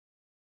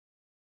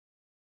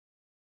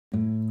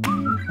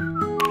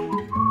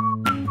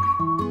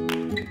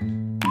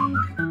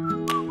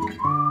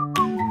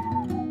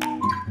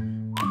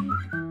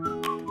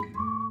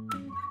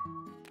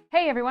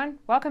everyone,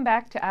 welcome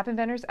back to App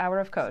Inventor's Hour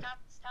of Code.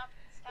 Stop,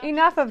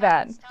 Enough of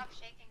that. Stop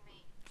shaking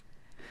me.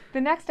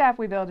 The next app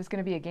we build is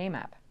going to be a game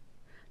app.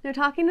 No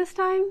talking this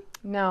time?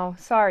 No,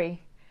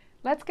 sorry.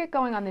 Let's get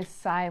going on this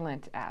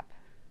silent app.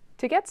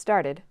 To get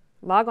started,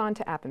 log on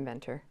to App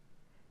Inventor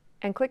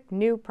and click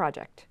New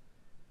Project.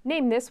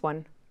 Name this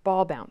one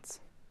Ball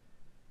Bounce.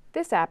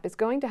 This app is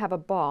going to have a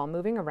ball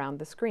moving around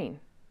the screen.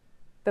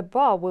 The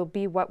ball will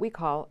be what we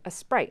call a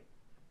sprite.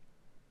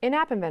 In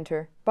App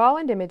Inventor, ball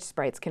and image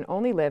sprites can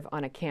only live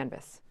on a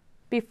canvas.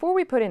 Before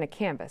we put in a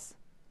canvas,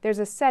 there's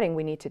a setting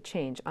we need to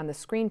change on the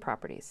screen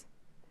properties.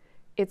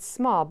 It's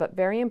small but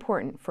very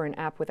important for an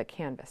app with a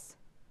canvas.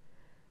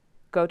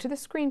 Go to the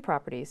screen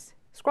properties,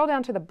 scroll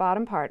down to the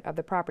bottom part of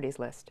the properties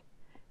list,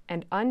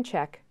 and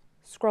uncheck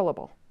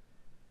Scrollable.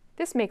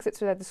 This makes it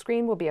so that the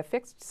screen will be a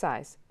fixed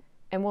size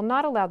and will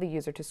not allow the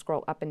user to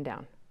scroll up and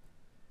down.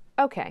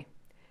 OK,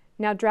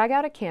 now drag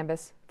out a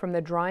canvas from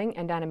the Drawing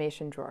and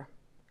Animation drawer.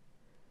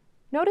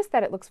 Notice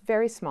that it looks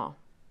very small.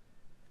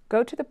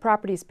 Go to the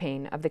Properties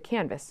pane of the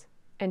canvas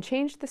and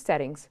change the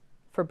settings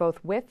for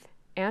both width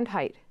and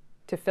height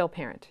to Fill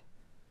Parent.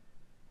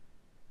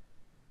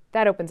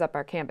 That opens up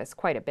our canvas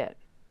quite a bit.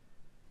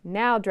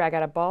 Now drag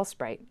out a ball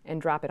sprite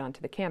and drop it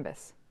onto the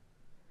canvas.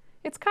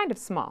 It's kind of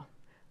small.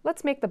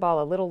 Let's make the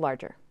ball a little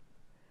larger.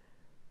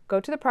 Go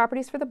to the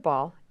properties for the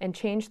ball and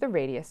change the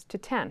radius to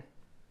 10.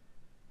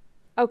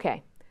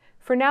 OK,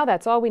 for now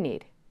that's all we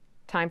need.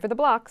 Time for the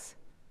blocks.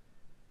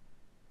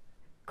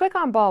 Click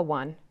on Ball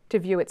 1 to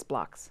view its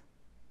blocks.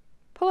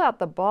 Pull out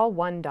the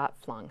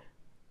ball1.flung.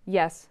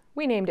 Yes,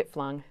 we named it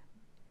flung.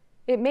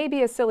 It may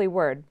be a silly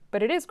word,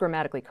 but it is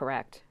grammatically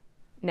correct.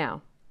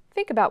 Now,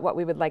 think about what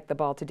we would like the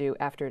ball to do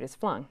after it is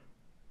flung.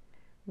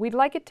 We'd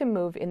like it to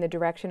move in the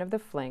direction of the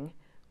fling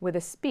with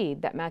a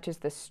speed that matches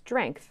the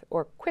strength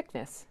or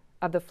quickness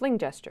of the fling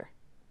gesture.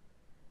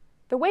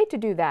 The way to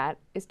do that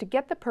is to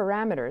get the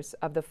parameters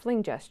of the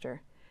fling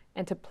gesture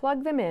and to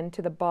plug them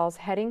into the ball's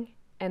heading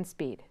and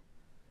speed.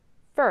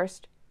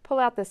 First, pull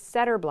out the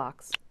setter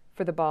blocks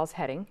for the ball's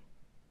heading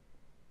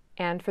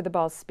and for the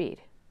ball's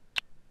speed.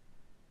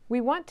 We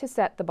want to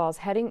set the ball's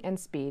heading and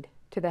speed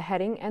to the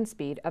heading and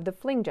speed of the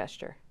fling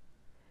gesture.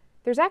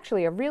 There's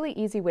actually a really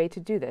easy way to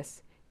do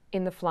this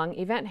in the flung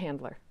event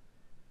handler.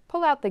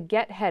 Pull out the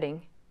get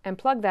heading and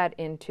plug that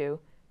into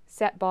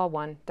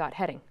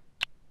setBall1.heading.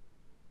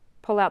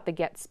 Pull out the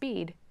get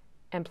speed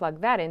and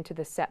plug that into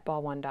the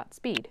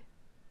setBall1.speed.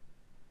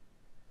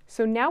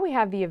 So now we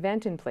have the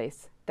event in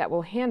place that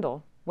will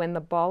handle when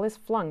the ball is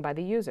flung by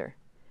the user.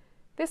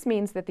 This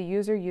means that the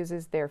user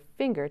uses their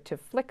finger to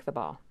flick the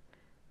ball.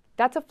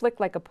 That's a flick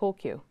like a pull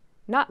cue,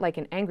 not like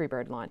an Angry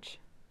Bird launch.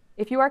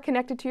 If you are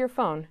connected to your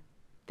phone,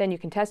 then you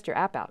can test your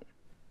app out.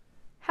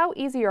 How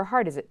easy or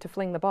hard is it to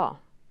fling the ball?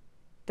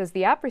 Does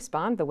the app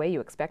respond the way you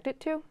expect it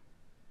to?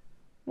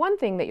 One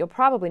thing that you'll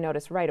probably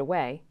notice right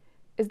away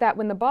is that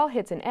when the ball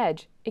hits an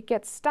edge, it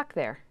gets stuck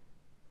there.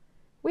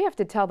 We have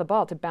to tell the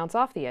ball to bounce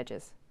off the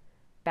edges.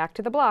 Back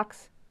to the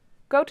blocks.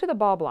 Go to the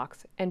ball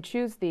blocks and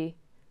choose the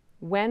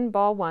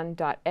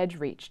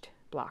WhenBall1.EdgeReached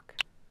block.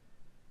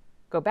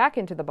 Go back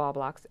into the ball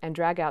blocks and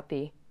drag out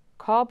the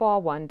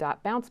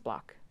CallBall1.Bounce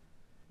block.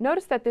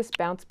 Notice that this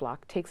bounce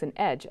block takes an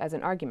edge as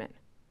an argument.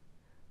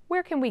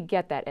 Where can we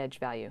get that edge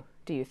value,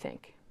 do you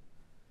think?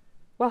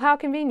 Well, how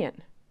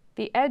convenient.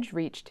 The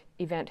EdgeReached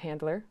event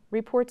handler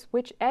reports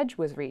which edge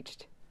was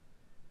reached.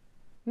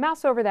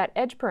 Mouse over that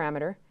edge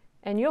parameter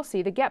and you'll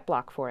see the get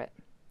block for it.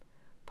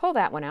 Pull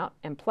that one out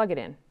and plug it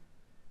in.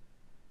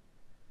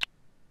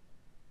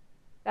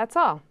 That's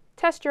all.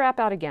 Test your app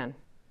out again.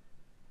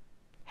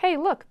 Hey,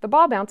 look, the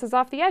ball bounces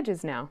off the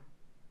edges now.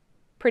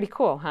 Pretty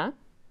cool, huh?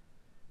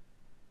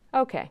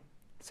 OK,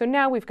 so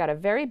now we've got a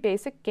very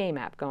basic game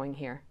app going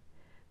here.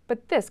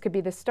 But this could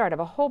be the start of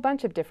a whole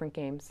bunch of different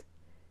games.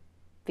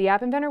 The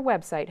App Inventor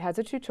website has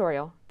a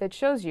tutorial that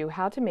shows you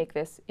how to make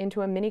this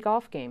into a mini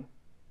golf game.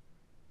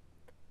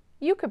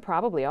 You could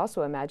probably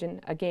also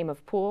imagine a game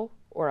of pool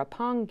or a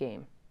pong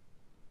game.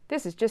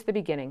 This is just the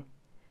beginning.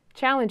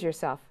 Challenge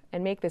yourself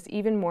and make this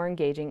even more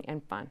engaging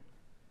and fun.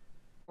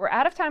 We're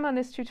out of time on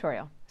this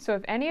tutorial, so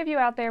if any of you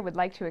out there would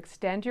like to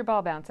extend your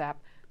ball bounce app,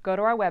 go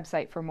to our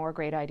website for more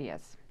great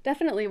ideas.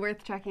 Definitely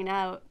worth checking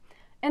out.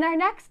 In our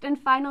next and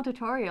final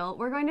tutorial,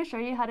 we're going to show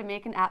you how to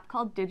make an app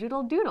called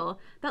Digital Doodle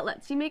that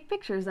lets you make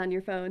pictures on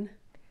your phone.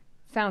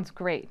 Sounds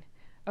great.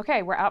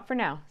 OK, we're out for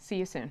now. See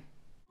you soon.